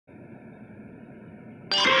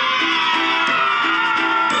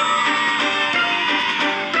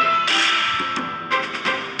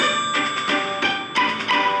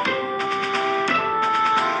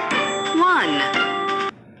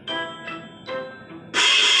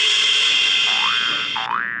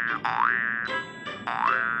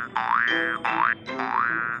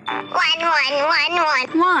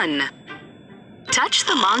One. Touch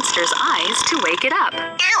the monster's eyes to wake it up.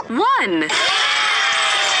 One.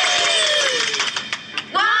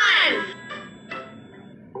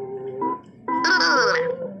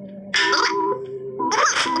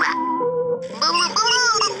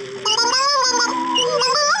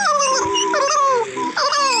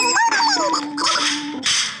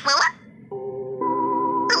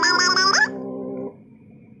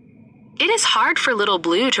 It is hard for Little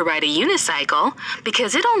Blue to ride a unicycle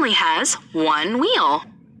because it only has one wheel.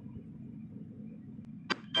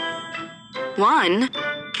 1,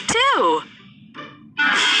 2.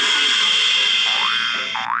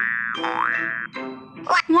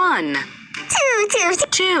 One,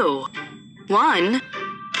 two. 1,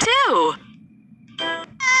 2.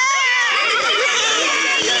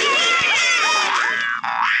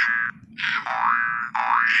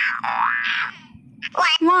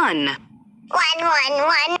 One.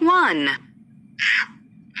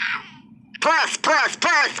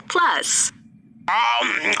 Plus.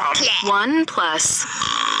 1 plus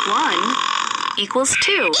 1 equals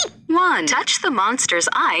 2. 1. Touch the monster's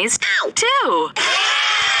eyes. 2.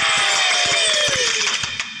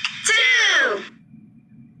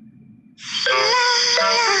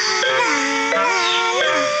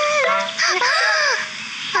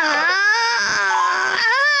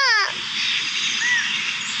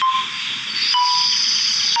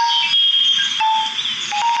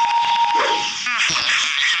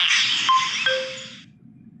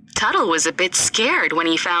 Tuttle was a bit scared when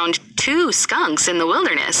he found 2 skunks in the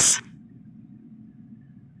wilderness.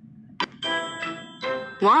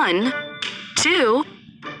 1, 2,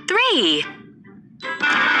 3.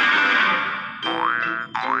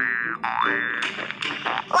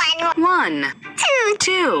 1,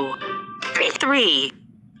 2, 3.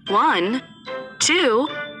 1, 2,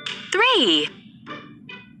 3.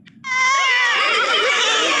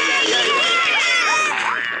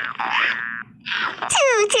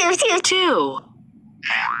 Two.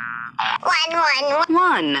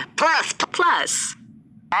 1 plus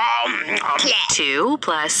 2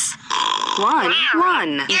 plus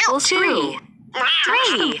 1 equals 3.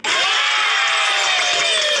 3.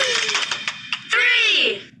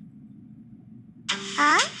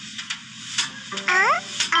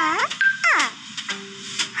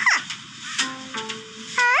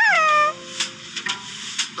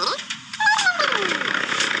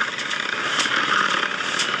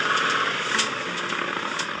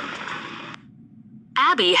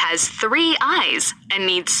 Abby has 3 eyes and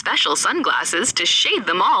needs special sunglasses to shade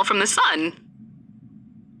them all from the sun.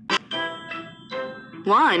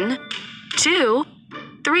 1, 2,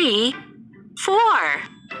 3, 4.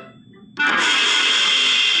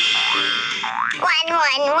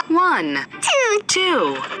 1,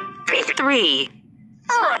 2, 3,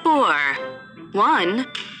 4. 1,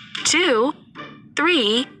 2,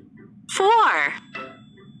 3, 4.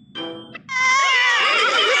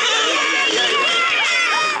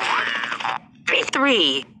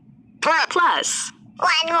 3 plus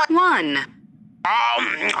 1.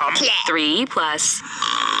 3 plus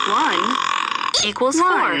 1 equals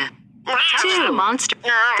 4. 2. The monster.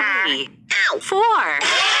 3. 4.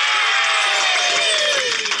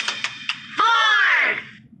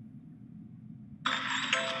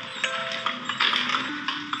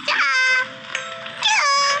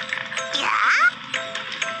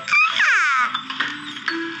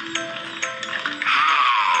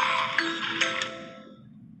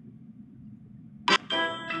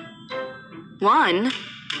 1,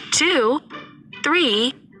 2,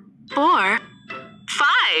 3, 4,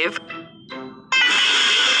 5.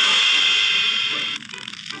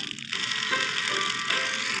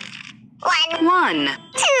 1,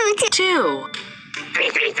 2,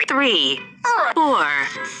 3, 4,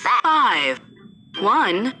 5.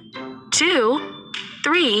 1, 2,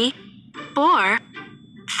 3, 4,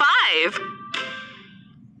 5.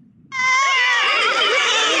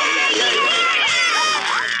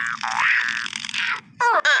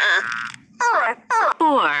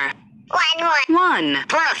 4. 1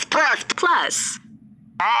 plus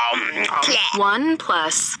 1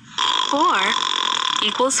 plus 4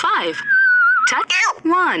 equals 5. Touch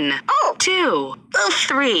 1, 2,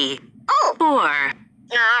 3, 4,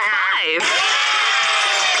 5.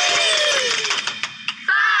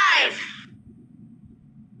 5.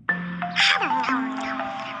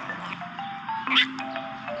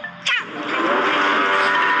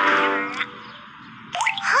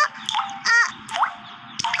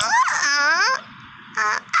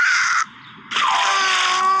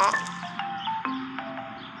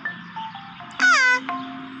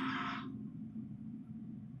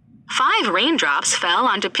 5 raindrops fell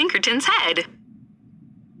onto Pinkerton's head.